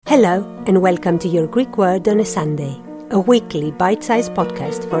Hello and welcome to Your Greek Word on a Sunday, a weekly bite-sized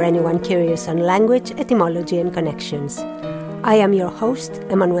podcast for anyone curious on language, etymology and connections. I am your host,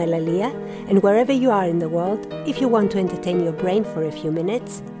 Emanuela Lia, and wherever you are in the world, if you want to entertain your brain for a few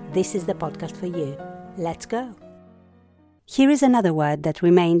minutes, this is the podcast for you. Let's go! Here is another word that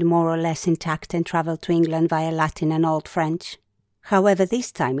remained more or less intact and travelled to England via Latin and Old French. However,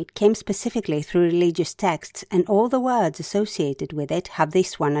 this time it came specifically through religious texts, and all the words associated with it have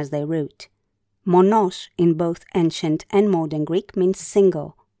this one as their root. Monos in both ancient and modern Greek means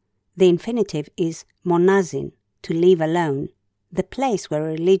single. The infinitive is monazin, to leave alone. The place where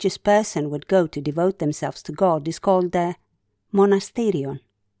a religious person would go to devote themselves to God is called the monasterion,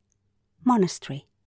 monastery.